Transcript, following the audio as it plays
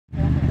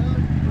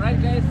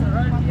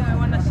around here I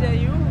want to share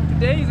you.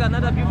 Today is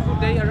another beautiful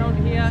day around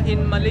here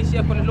in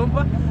Malaysia, Kuala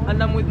Lumpur,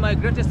 and I'm with my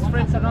greatest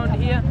friends around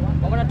here.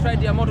 I want to try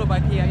their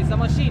motorbike here. It's a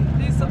machine.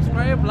 Please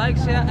subscribe, like,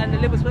 share, and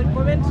leave a small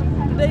comment.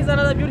 Today is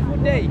another beautiful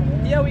day.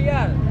 Here we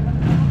are.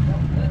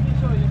 Let me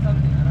show you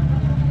something.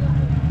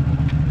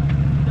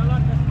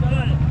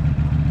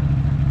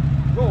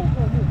 Go,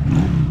 move.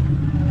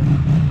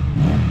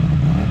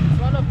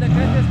 It's one of the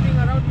greatest thing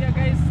around here,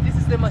 guys. This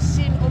is the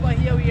machine over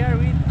here we are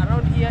with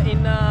around here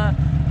in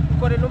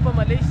Kuala Lumpur,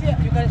 Malaysia.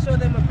 You can show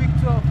them a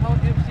picture of how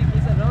everything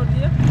is around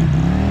here.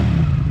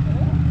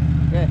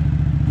 Okay.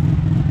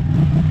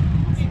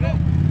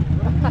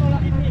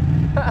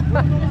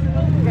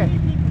 Okay.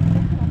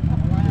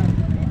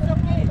 It's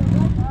okay.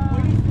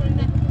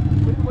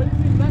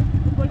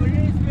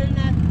 Police will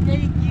not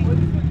take you.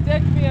 Police will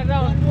take me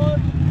around.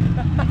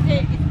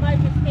 It's my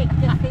mistake.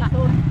 Just say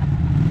so.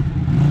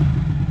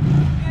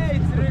 Yeah,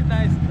 it's really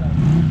nice.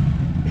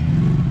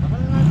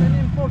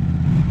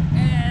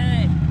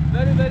 Hey,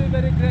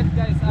 very great,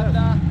 guys. And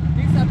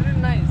these are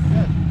really nice.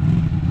 Yes.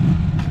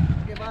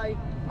 Okay, bye.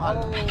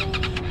 Oh.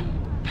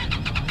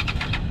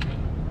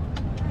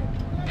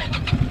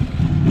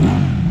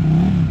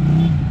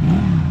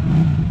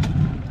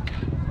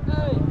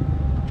 Hey,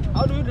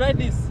 how do you ride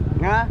this?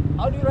 Huh?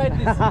 How do you ride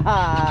this?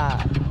 Huh?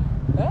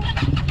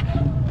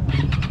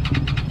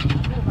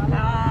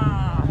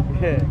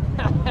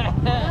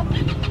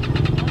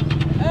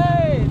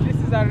 Hey, this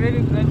is a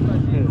really great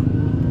machine.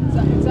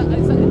 It's a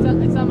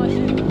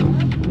machine.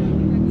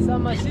 It's a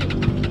machine.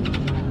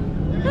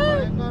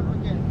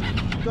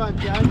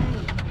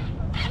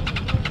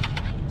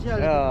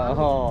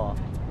 Oh.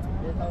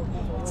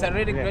 It's a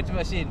really great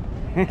machine.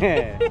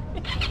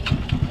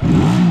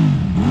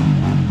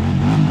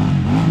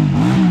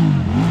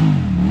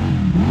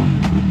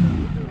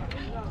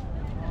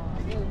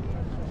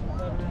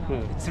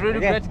 It's really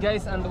great,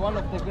 guys, and one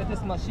of the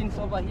greatest machines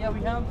over here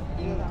we have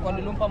in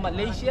Kuala Lumpur,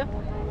 Malaysia,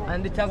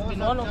 and it has been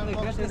one of the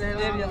greatest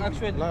areas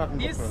actually.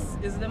 This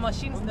is the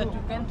machines that you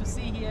can to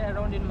see here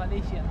around in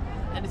Malaysia,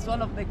 and it's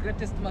one of the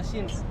greatest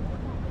machines.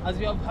 As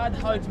you have heard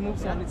how it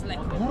moves on, it's like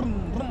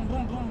boom, boom,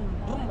 boom, boom,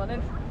 boom, and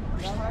then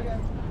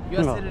you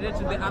are celebrated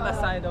to the other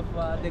side of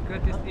the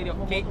greatest area of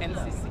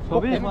KLCC.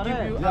 Let me give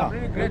you a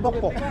really great.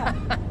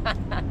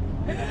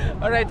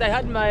 All right, I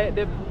had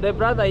the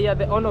brother here,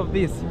 the owner of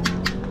this.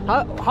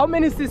 How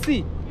many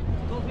cc?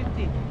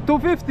 250.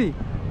 250?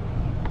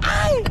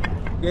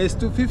 Yes,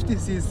 250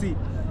 cc.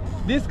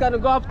 This can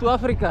go up to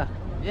Africa.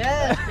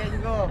 Yes,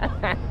 can go.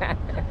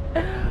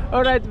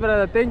 All right,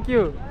 brother. Thank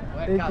you.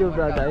 Welcome, Thank you,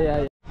 brother.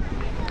 Yeah.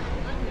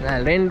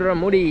 Narendra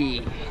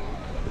Modi.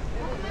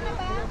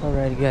 All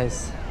right,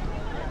 guys.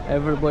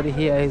 Everybody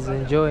here is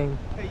enjoying.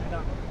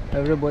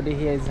 Everybody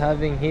here is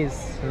having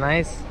his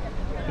nice.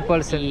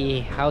 People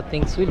see how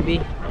things will be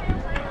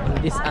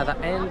on this other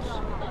end.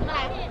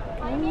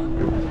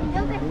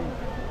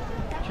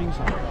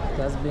 It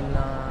has been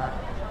a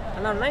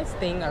nice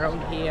thing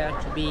around here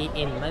to be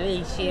in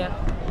Malaysia,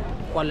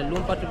 Kuala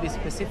Lumpur to be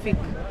specific,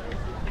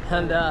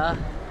 and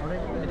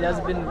it has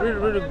been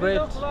really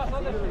great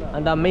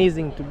and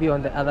amazing to be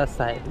on the other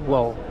side.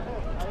 Wow,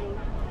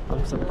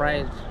 I'm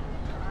surprised.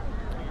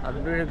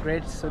 I'm really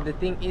great. So the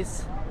thing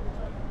is,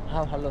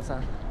 hello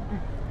sir.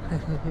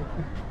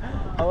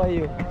 How are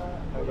you?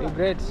 You're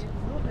great.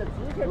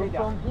 You're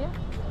from here?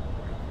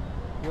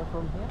 You're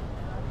from here?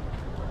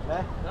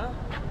 Huh?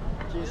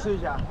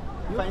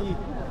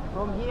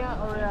 From here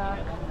or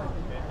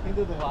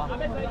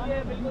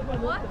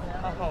what?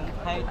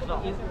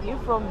 Is you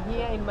from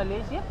here in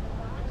Malaysia?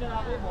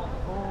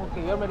 Oh,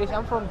 okay, you're Malaysia.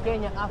 I'm from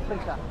Kenya,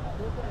 Africa.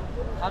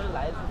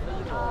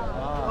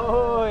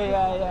 Oh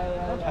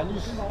yeah.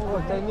 Chinese. Oh,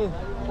 Chinese.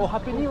 Oh,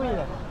 Happy New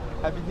Year.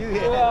 Happy New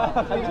Year.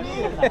 Happy New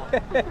Year.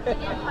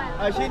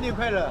 新年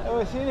快乐.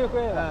 Oh, 新年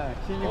快乐.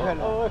 新年快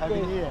乐. Oh, okay. Happy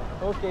New Year.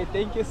 Okay,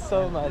 thank you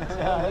so much.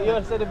 You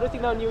are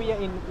celebrating now New Year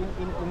in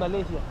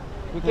Malaysia.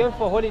 You came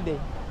for holiday.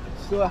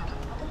 Sure.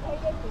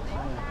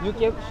 You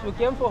came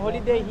for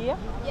holiday here?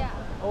 Yeah.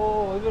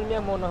 Oh, even me,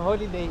 I'm on a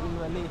holiday in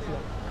Malaysia.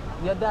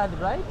 Your dad,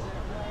 right?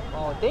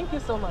 Oh, thank you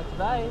so much.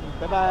 Bye.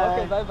 Bye-bye.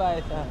 Okay,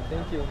 bye-bye.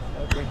 Thank you.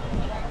 Okay.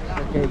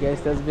 Okay, guys,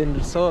 that's been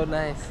so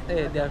nice.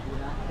 Hey, they're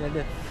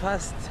the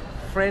first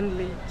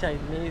friendly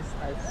Chinese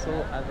I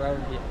saw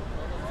around here.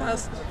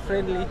 First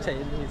friendly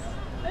Chinese.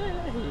 Hey.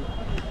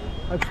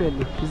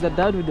 Actually, he's a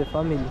dad with the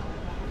family.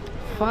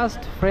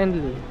 First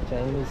friendly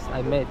Chinese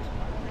I met.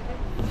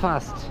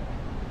 First.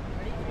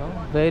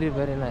 Very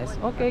nice.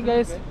 Okay,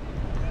 guys,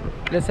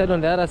 let's head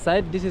on the other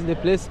side. This is the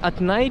place.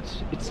 At night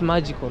it's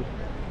magical.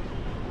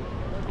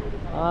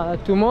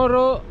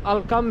 Tomorrow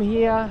I'll come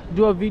here,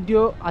 do a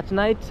video at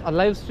night, a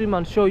live stream,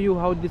 and show you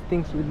how these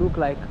things will look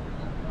like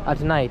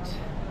at night.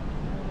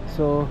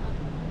 So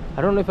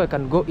I don't know if I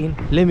can go in.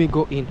 Let me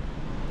go in.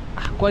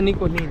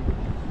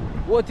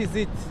 What is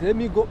it? Let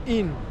me go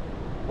in.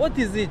 What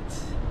is it?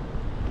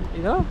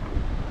 You know,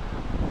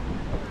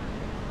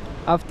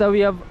 after we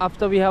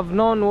have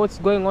known what's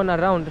going on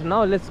around,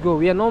 now let's go.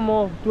 We are no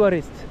more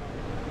tourists.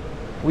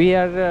 We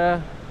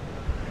are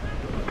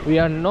We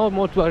are no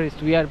more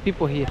tourists, we are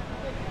people here.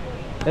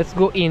 Let's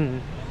go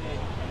in.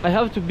 I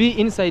have to be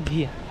inside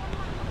here.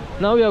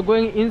 Now we are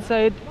going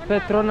inside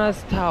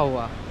Petronas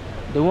Tower,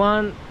 the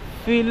one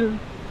Phil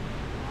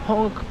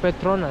Honk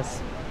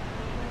Petronas.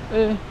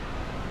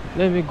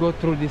 Let me go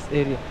through this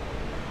area.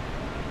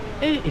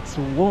 It's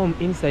warm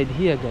inside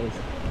here, guys.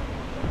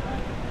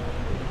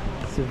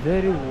 It's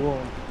very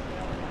warm.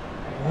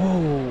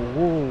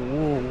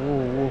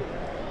 Whoa.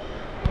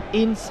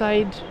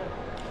 Inside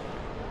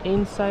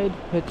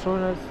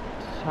Petronas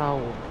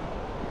Tower.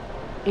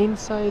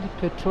 Inside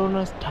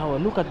Petronas Tower.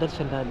 Look at that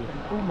chandelier.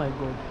 Oh my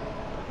god.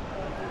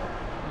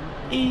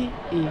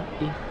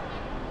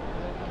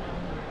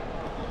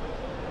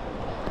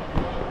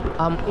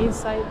 I'm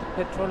inside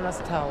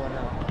Petronas Tower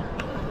now.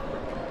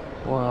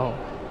 Wow.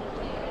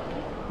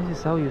 This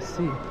is how you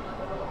see.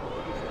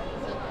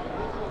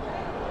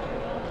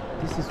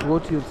 This is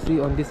what you'll see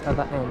on this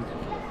other end.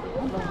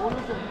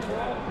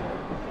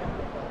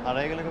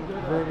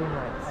 Very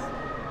nice.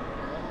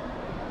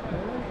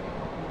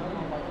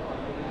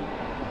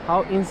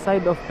 How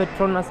inside of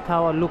Petronas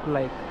Tower look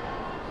like.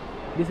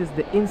 This is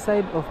the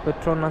inside of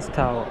Petronas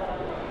Tower.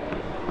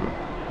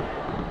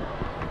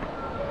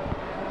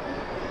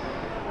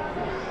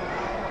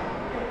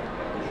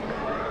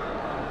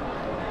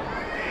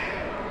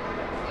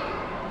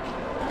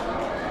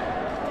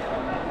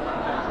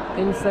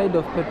 Inside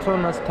of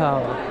Petronas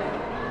Tower.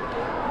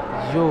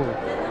 Yo.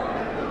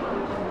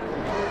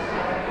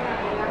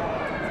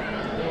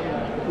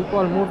 People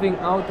are moving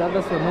out,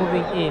 others are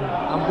moving in.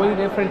 I'm going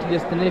different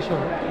destination.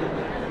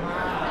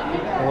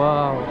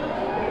 Wow.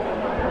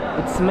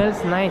 It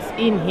smells nice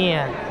in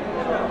here.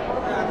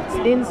 It's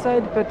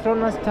inside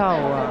Petronas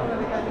Tower.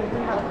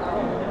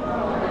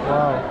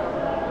 Wow.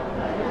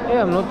 Hey,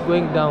 I'm not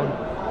going down.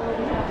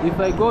 If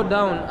I go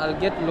down, I'll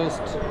get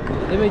lost.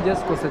 Let me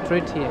just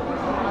concentrate here.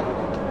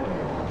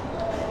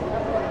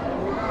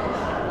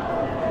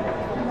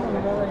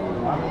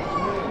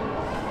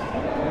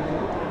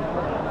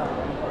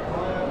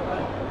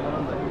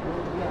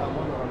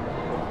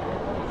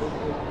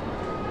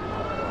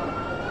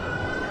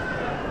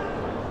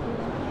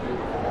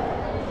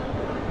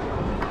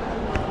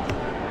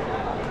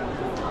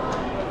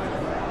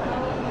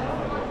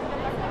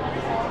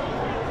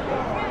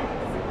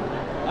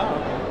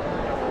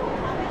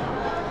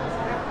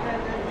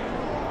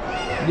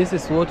 This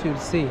is what you'll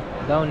see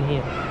down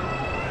here.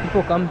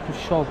 People come to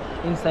shop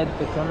inside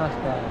Petronas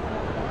Tower.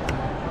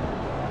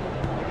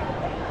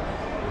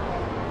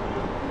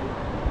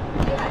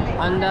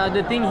 And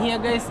the thing here,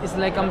 guys, is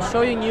like I'm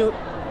showing you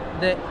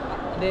the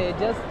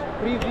just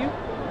preview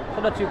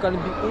so that you can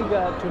be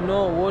eager to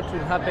know what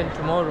will happen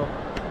tomorrow.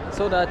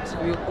 So that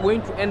we're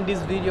going to end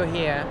this video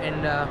here,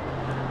 and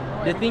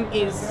the thing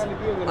is,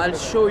 I'll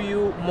show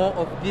you more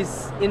of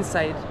this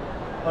inside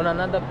on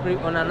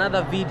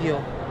another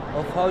video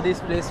of how this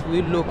place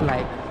will look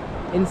like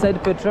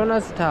inside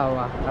Petronas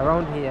Tower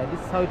around here. This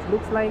is how it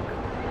looks like.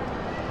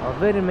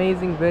 Very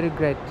amazing, very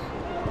great.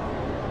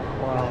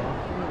 Wow.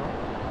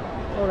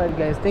 Alright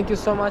guys, thank you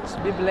so much,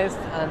 be blessed,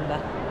 and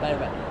bye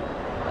bye.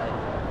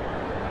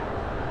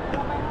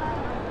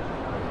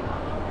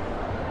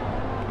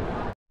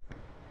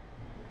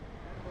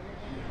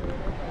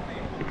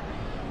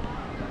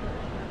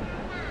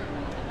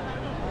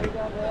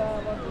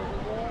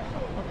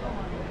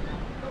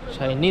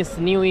 Chinese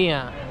New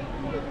Year.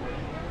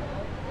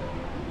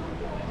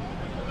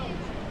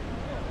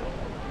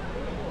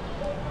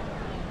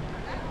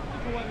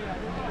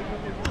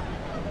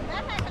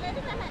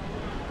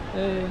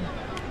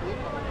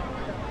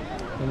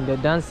 In the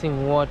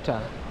dancing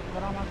water.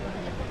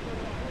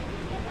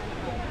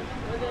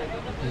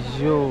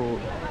 Yo,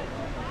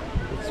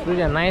 it's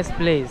really a nice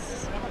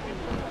place.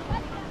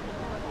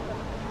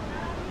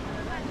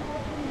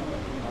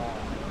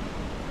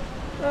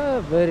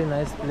 Very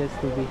nice place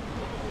to be.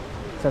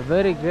 It's a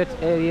very great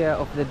area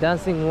of the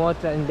dancing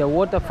water and the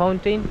water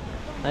fountain.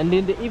 And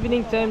in the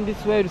evening time, this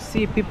is where you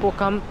see people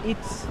come eat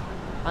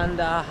and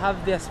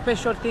have their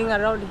special thing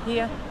around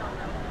here.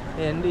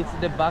 And it's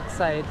the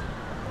backside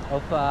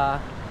of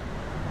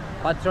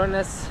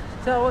Petronas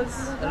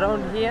Towers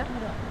around here.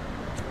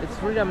 It's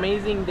really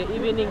amazing. The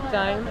evening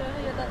time,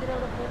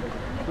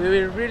 we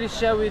will really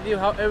share with you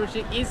how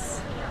everything is.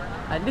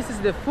 And this is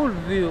the full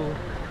view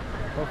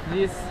of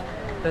these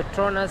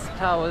Petronas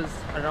Towers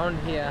around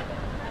here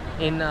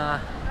in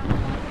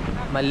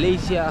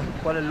Malaysia,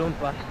 Kuala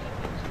Lumpur.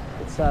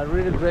 It's a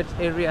really great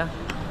area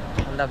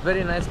and a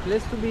very nice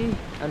place to be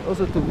and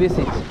also to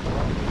visit.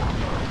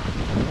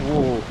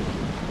 Whoa,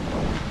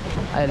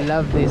 I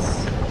love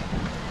this,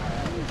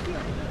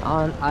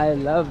 and I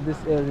love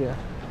this area.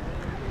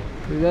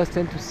 We just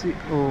tend to see.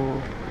 Oh,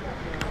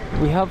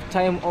 we have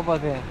time over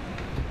there.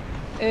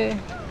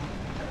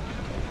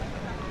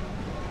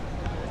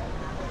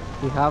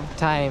 We have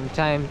time.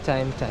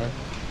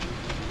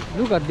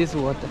 Look at this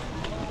water.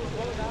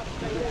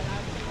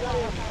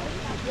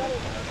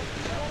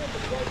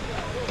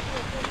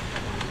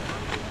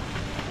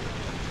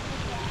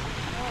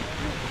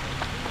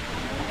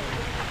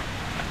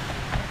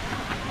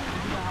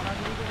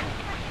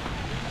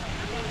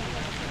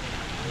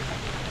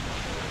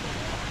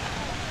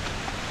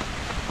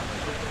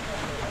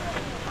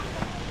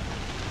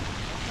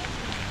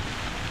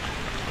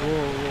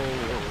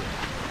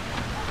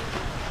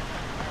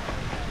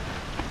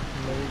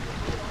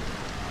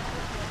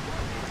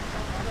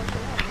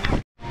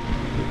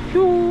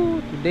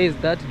 today is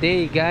that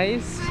day,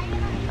 guys,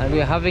 and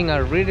we're having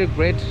a really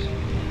great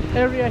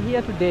area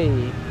here today.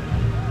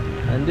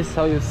 And this is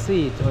how you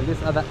see it on this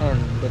other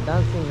end, the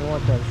dancing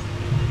waters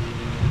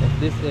of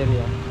this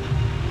area.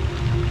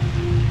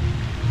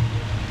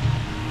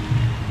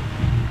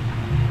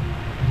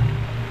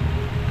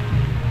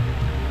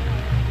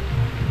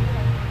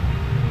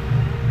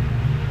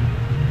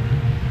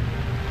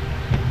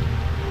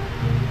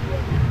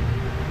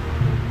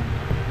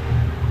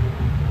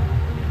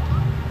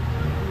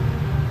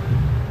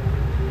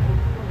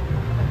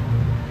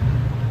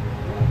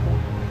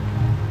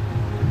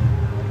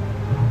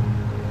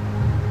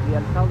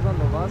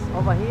 Thousands of us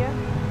over here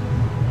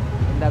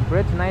in the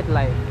great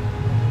nightlife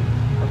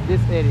of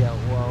this area.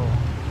 Wow.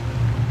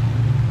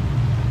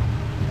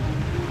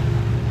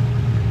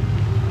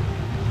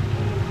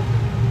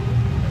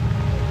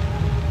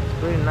 It's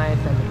very nice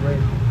and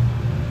great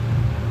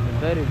and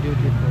very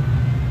beautiful.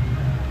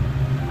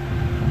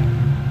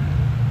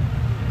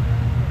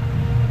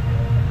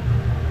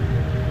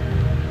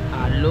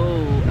 Hello,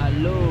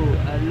 hello,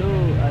 hello,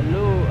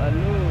 hello,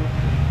 hello.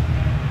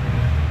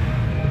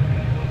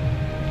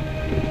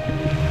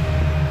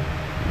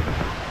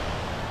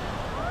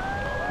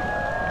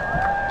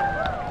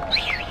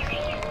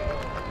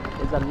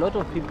 There's a lot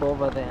of people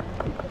over there.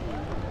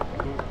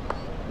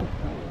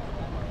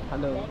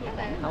 Hello.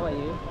 Hello. How are you?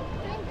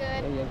 Doing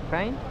good. Are you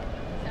fine?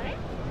 Sorry?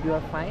 You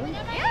are fine?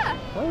 Yeah.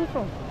 Where are you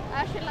from?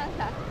 Sri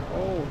Lanka.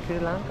 Oh, Sri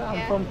Lanka. I'm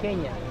Yeah. from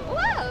Kenya.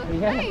 Wow,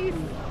 Yeah. nice.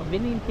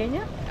 Been in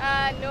Kenya?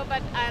 No,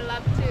 but I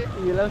love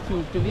to. You love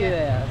to be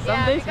there. Some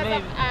Yeah, days because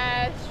maybe.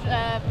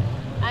 of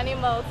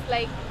animals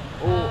like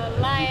Oh,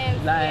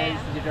 lions. lions,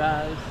 Yeah.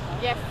 giraffes.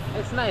 Yes.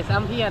 It's nice.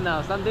 I'm here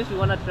now. Some days we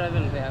wanna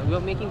travel there.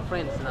 We're making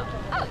friends now.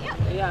 Oh,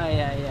 yeah.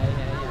 Yeah.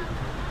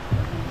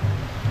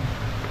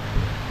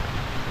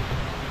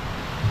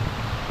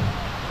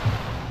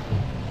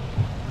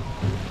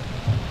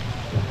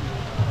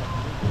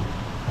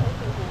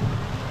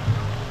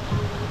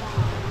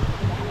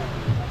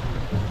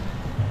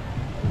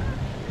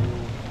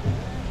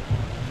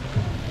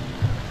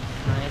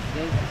 Nice,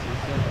 guys. You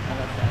see on the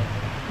other side.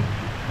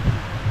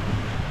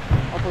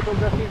 Oh,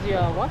 photography is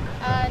your what?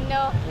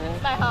 No, Yeah.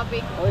 it's my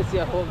hobby. Oh, it's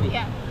your hobby.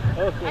 Yeah.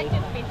 I Okay.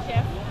 just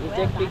picture. You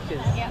take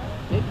pictures. Yeah.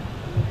 Good.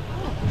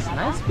 It's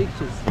nice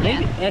pictures.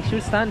 Maybe I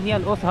should stand here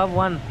and also have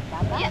one.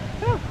 Yeah.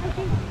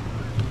 Okay.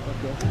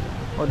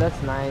 Oh,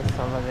 that's nice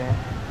over there.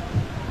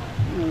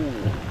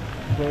 Ooh,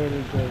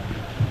 very good.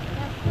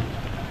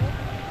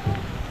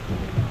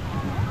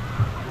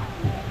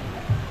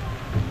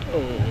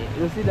 Hey,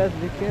 you see that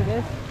picture,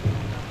 guys?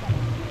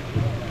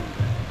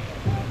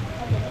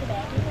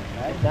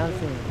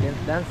 Dancing, there's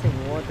dancing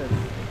waters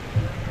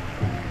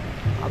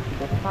up to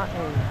the far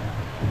end.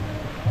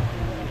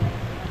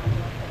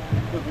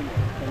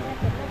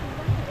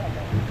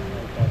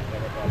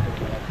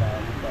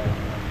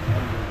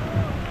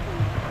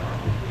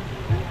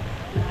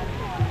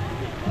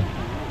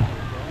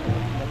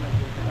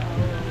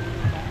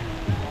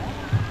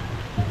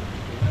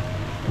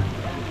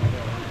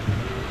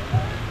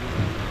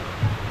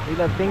 These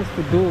are things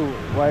to do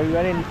while you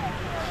are in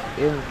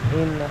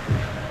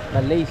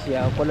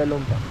Malaysia or Kuala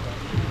Lumpur.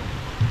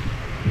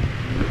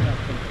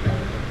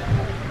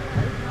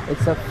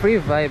 It's a free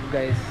vibe,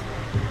 guys.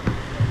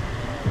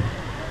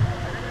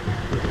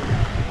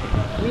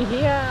 We're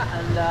here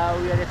and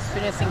we are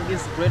experiencing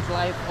this great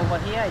life over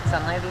here. It's a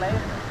nightlife,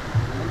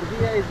 and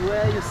here is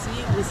where you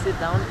see we sit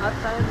down at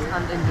times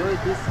and enjoy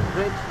this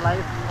great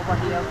life over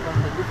here from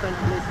the different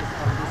places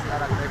from this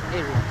great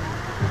area.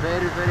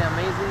 Very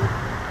amazing.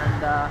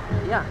 And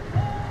yeah,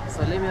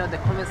 so let me know in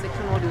the comment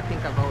section what do you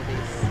think about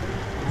this.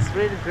 It's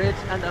really great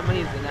and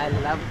amazing. I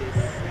love this.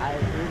 I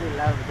really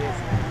love this.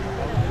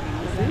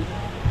 You see?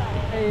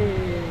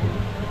 Hey,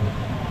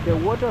 the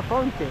water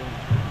fountain.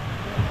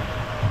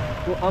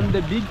 So I'm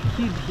the big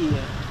kid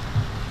here.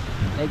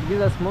 Like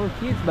these are small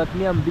kids, but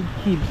me I'm big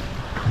kid.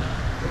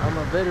 I'm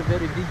a very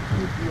big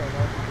kid here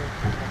now today.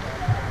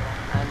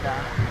 And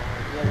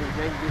we are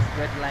enjoying this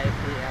great life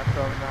here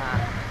from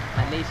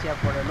Malaysia,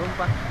 Kuala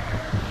Lumpur.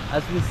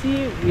 As we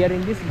see, we are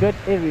in this great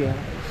area,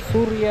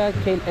 Surya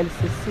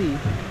KLCC.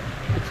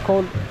 It's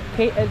called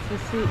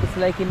KLCC. It's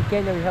like in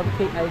Kenya we have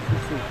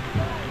KICC.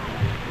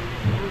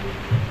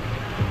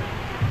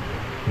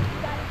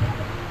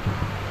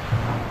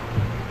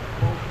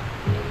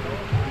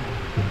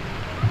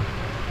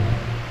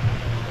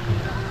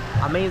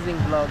 Amazing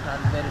vlog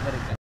and very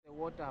good. The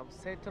water have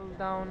settled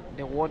down.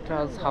 The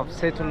waters have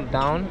settled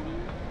down.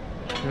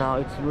 Now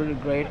it's really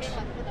great.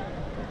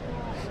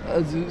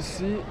 As you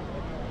see,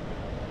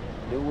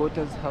 the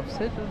waters have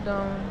settled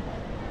down.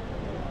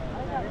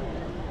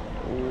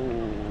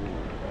 Oh.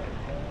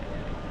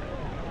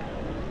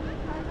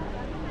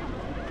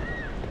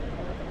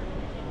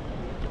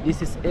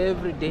 This is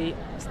every day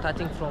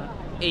starting from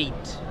 8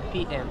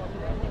 p.m.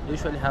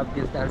 Usually have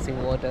these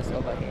dancing waters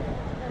over here.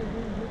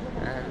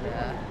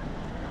 And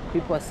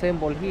people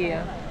assemble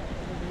here.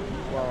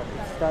 Wow,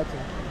 it's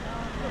starting.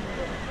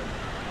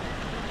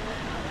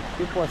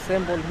 People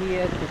assemble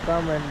here to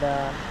come and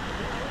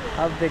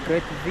have the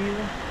great view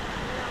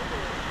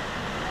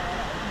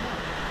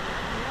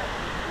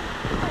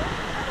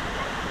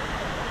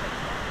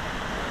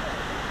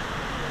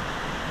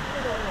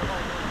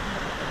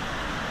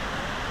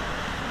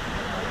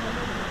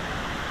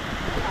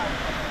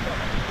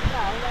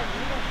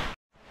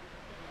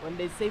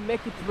they say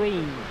make it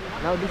rain.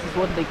 Now this is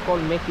what they call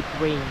make it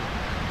rain.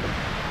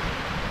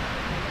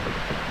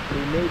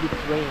 They made it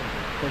rain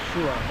for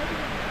sure.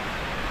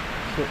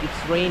 So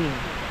it's raining.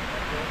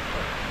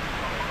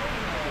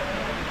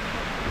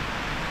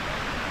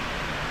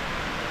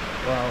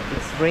 Wow,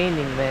 it's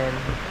raining, man.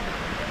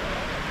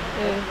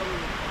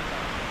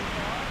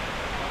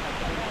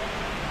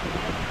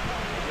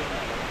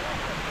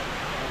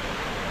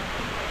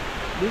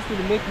 This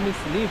will make me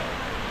sleep.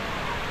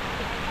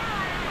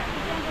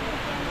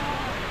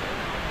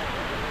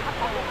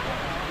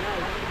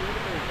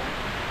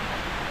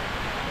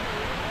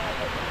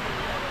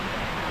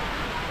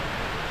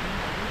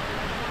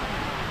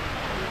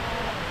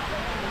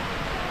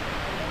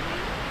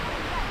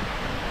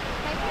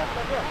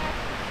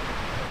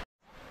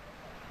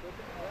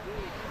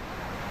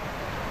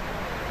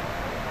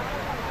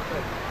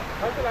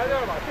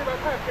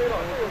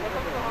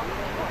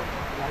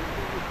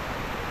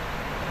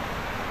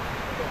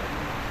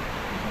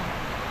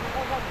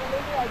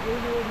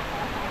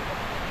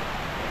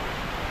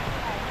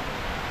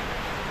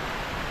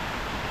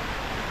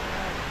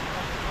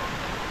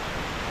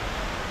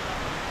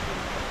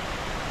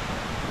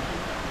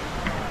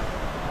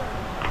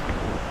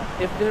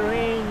 If the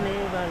rain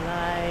never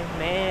lie,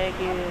 make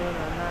it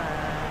a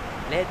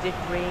night. Let it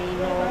rain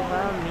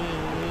over me.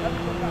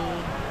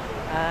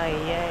 Ay,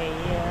 ay,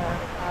 ay,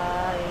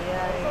 ay,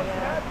 ay,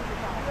 ay.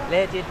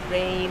 Let it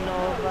rain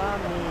over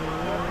me.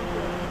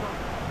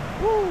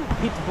 Woo!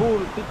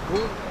 Pitbull,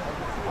 pitbull.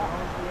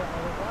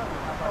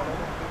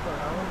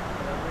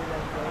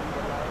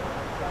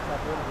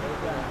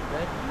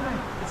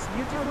 It's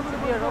beautiful to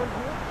be around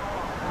here.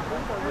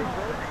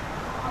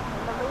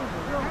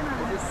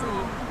 As you see,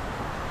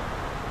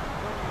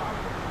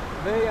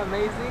 very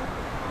amazing.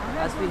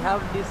 As we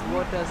have these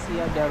waters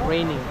here, they're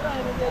raining.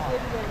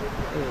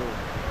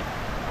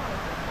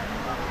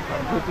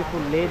 Some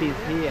beautiful ladies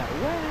here.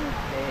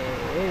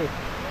 Hey.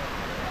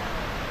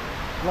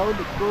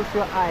 Claude, close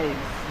your eyes.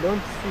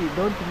 Don't see,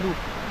 don't look.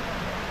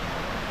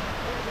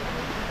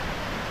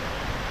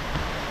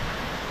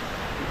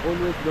 You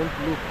always don't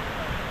look.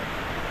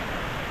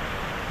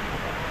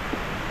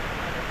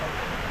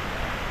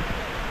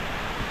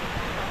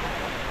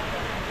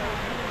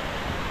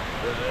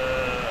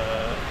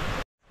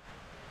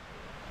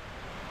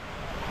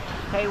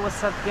 Hey,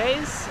 what's up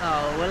guys,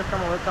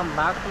 welcome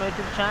back to my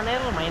YouTube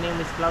channel. My name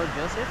is Claude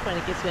Joseph, and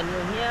in case you are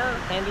new here,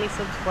 kindly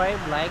subscribe,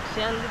 like,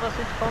 share and leave us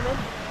a comment.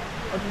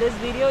 On today's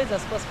video is a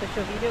super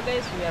special video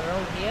guys. We are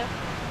around here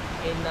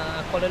in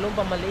Kuala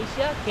Lumpur,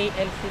 Malaysia,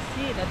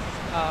 KLCC, that is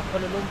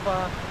Kuala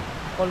Lumpur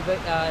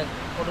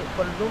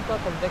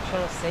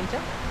Convention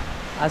Center.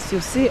 As you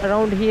see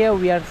around here,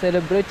 we are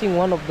celebrating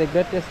one of the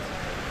greatest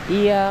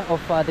year of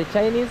the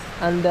Chinese,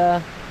 and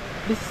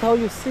this is how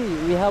you see,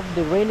 we have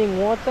the raining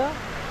water.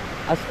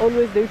 As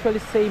always, they usually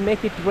say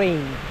make it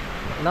rain.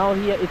 Now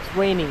here it's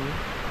raining.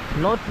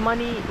 Not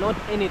money, not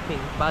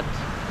anything, but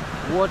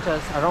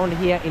waters around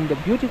here in the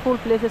beautiful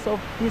places of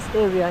this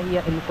area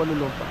here in Kuala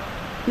Lumpur.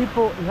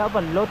 People, we have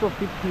a lot of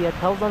people here,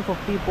 thousands of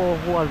people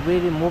who are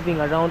really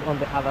moving around on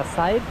the other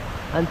side,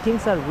 and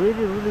things are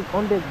really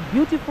on the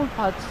beautiful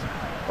parts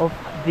of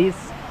this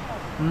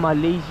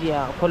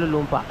Malaysia, Kuala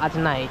Lumpur at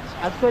night.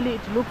 Actually,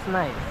 it looks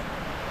nice.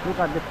 Look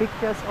at the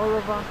pictures all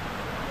over.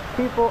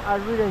 People are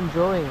really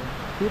enjoying.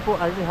 People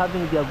are really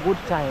having their good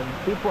time.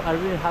 People are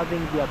really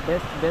having their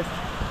best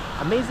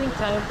amazing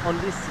time on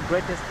this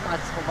greatest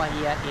parts over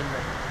here in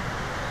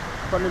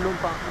Kuala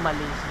Lumpur,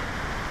 Malaysia.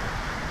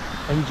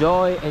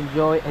 Enjoy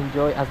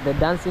as the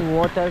dancing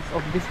waters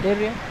of this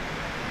area.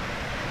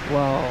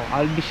 Wow,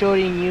 I'll be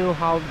showing you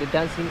how the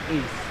dancing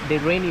is, the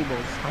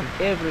rainbows and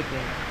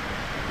everything,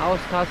 how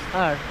stars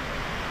are.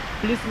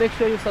 Please make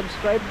sure you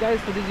subscribe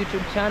guys to this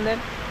YouTube channel.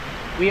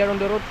 We are on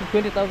the road to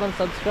 20,000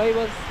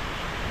 subscribers,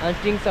 and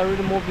things are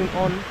really moving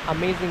on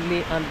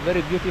amazingly and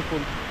very beautiful.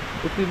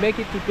 If we make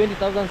it to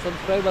 20,000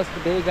 subscribers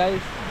today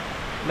guys,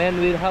 man,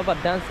 we'll have a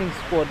dancing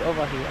squad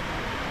over here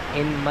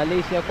in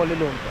Malaysia, Kuala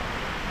Lumpur.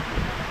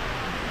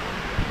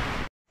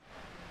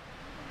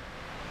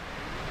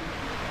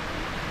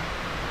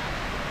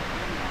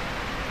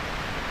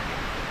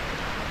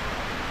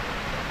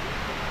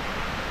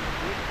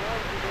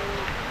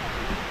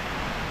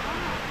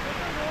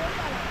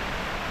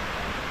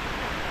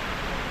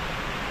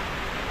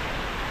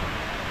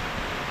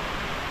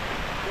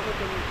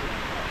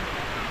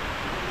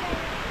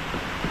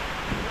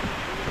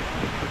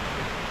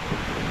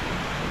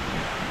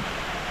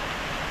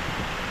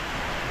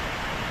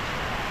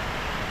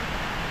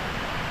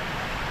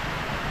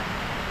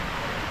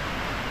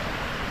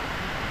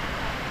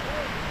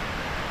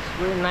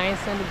 Very nice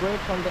and great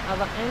from the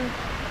other end,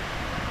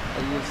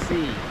 and you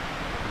see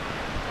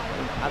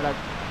other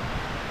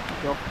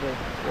of the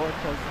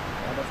waters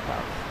and other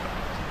stuff.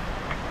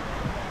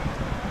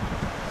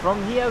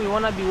 From here we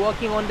want to be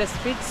walking on the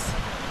streets.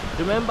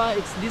 Remember,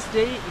 it's this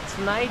day, it's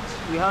night,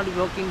 we have to be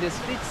walking the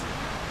streets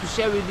to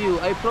share with you.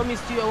 I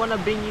promised you I want to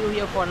bring you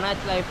here for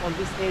nightlife on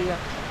this area,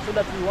 so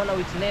that we want to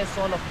witness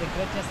one of the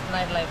greatest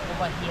nightlife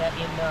over here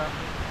in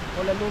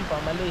Kuala Lumpur,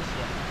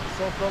 Malaysia. So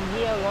So from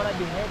here we want to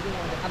be heading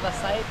on the other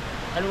side,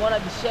 and we want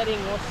to be sharing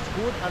what's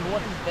good and what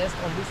is best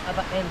on this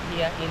other end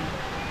here in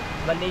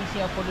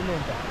Malaysia, Kuala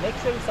Lumpur. Make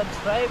sure you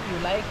subscribe, you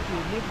like,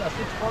 you leave a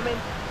sweet comment.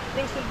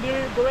 Things will be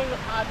going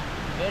out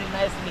very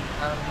nicely,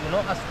 and you know,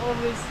 as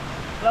always,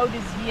 Claude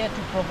is here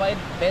to provide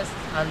best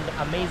and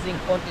amazing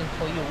content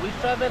for you. We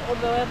travel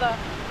all the weather,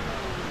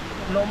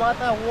 no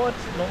matter what,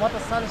 no matter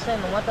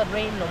sunshine, no matter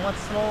rain, no matter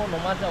snow, no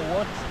matter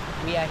what,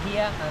 we are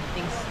here and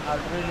things are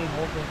really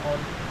moving on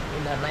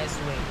in a nice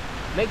way.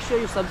 Make sure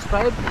you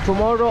subscribe.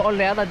 Tomorrow on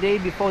the other day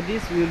before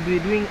this, we will be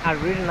doing a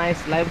really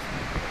nice live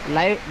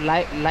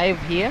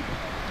here,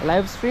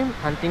 live stream,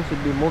 and things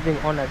will be moving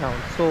on around.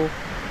 So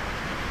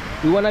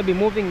we want to be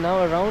moving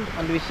now around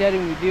and we're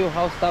sharing with you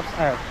how stuffs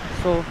are.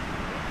 So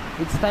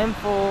it's time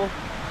for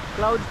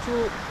Claude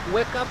to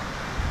wake up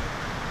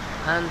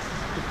and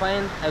to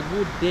find a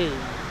good day.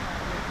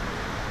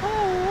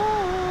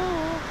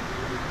 Oh,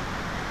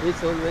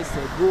 it's always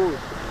a good.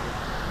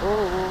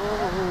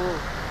 Oh,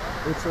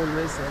 it's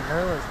always a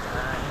nice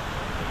time.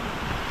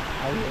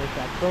 I wake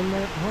up from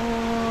my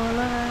whole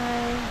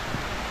life.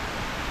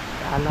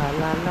 La la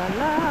la la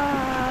la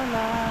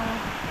la.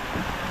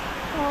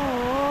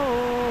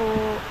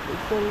 Oh,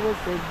 it's always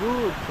a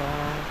good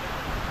time.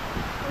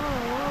 Oh,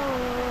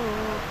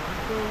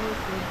 it's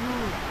always a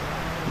good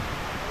time.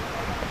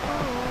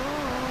 Oh,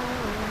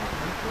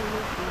 it's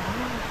always a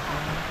good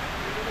time.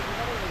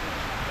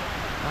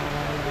 La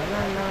la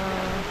la la.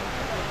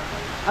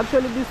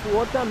 Actually, this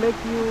water make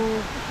you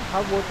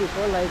have what we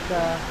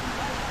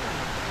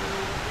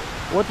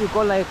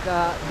call like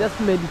just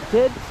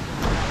meditate.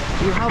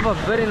 You have a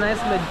very nice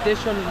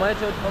meditation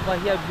method over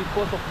here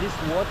because of this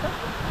water.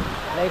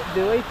 Like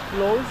the way it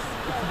flows,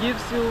 it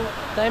gives you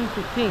time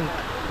to think,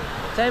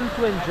 time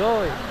to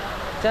enjoy,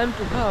 time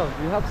to have.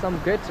 You have some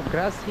great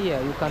grass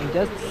here. You can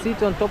just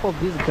sit on top of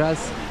this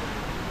grass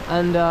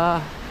and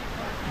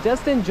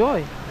just enjoy,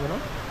 you know.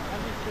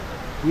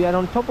 We are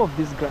on top of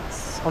this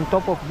grass, on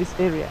top of this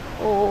area.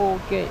 Oh,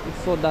 okay,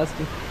 it's so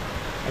dusty.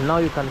 And now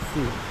you can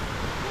see,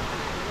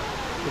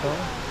 you know.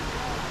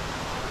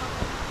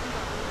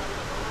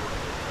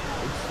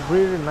 It's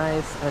really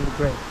nice and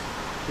great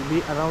to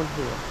be around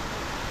here.